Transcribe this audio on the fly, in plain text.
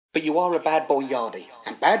But you are a bad boy yardie,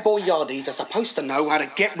 and bad boy yardies are supposed to know how to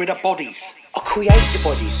get rid of bodies. Or create the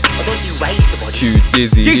bodies, or don't you raise the bodies. Q,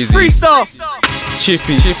 Dizzy, Gig Freestyle!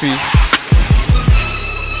 Chippy.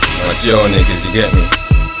 Jail niggas, you get me?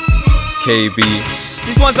 KB.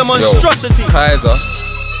 These ones are monstrosity. Kaiser.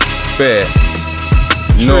 Spare.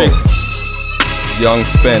 No. Young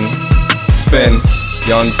Spen.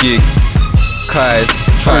 Young Gigs. Kais.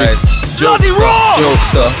 Bloody raw!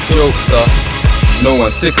 Jokester. No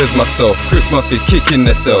one sick as myself. Chris must be kicking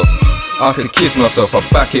themselves. I could kiss myself, I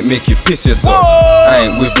back it, make you piss yourself. Whoa! I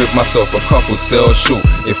ain't with myself, a couple cells short.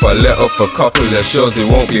 If I let off a couple of shells, it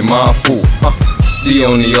won't be my fault. The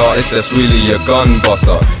only artist that's really a gun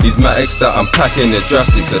busser. These matics that I'm packing, the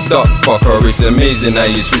drastics a duck fucker. It's amazing how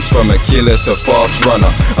you switch from a killer to fast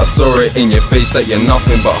runner. I saw it in your face that you're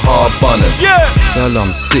nothing but hard bunners. Yeah! Girl,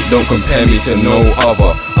 I'm sick, don't compare me to no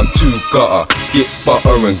other. I'm too gutter, get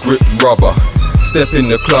butter and grip rubber. Step in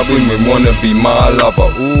the club, women wanna be my lover.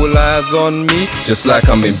 All eyes on me, just like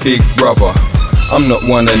I'm in Big Brother. I'm not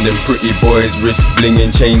one of them pretty boys, wrist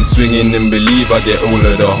blinging, chain swinging, and believe I get all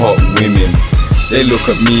of the hot women. They look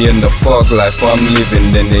at me in the fog life I'm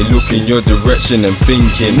living, then they look in your direction and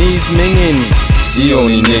thinking, he's minging. The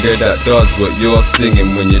only nigga that does what you're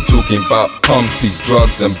singing when you're talking about pumpies,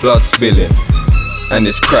 drugs and blood spilling. And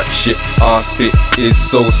this crack shit I spit is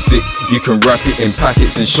so sick. You can wrap it in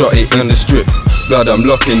packets and shot it in the strip. Blood, I'm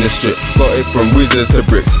locking the strip. Got it from wizards to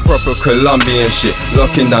bricks. Proper Colombian shit.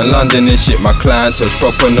 Locking down London and shit. My clientele's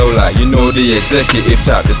proper, no lie. You know the executive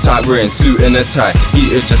type. This type wearing suit and a tie.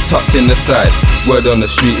 Heater just tucked in the side. Word on the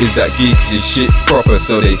street is that geeks is shit's proper.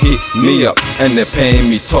 So they hit me up and they're paying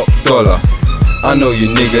me top dollar. I know you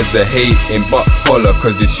niggas are hating but holler,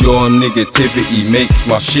 cause it's your negativity makes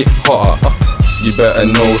my shit hotter. You better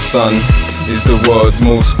know, son, is the world's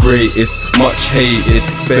most greatest, much hated.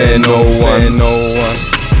 Spare no one. Spare no one.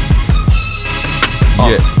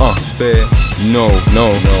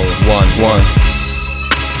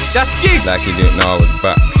 That's Gigs. Like you didn't know I was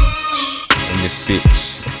back in this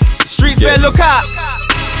bitch. Streets better look out.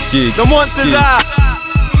 Gigs. The monsters out.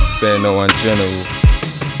 Spare no one general.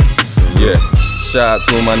 Yeah. Shout out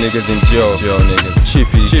to all my niggas in jail niggas.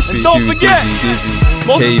 Chippy, and don't forget, Dizzy,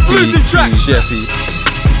 most KB, exclusive tracks. Sheffy.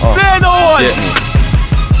 Spare no one. Get me.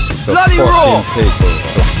 It's a Bloody raw. takeover.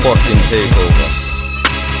 It's a fucking takeover.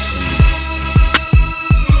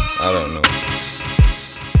 I don't know.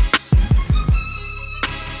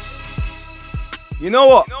 You know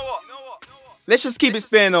what? Let's just keep it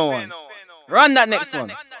spare no one. Run that next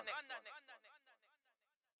one.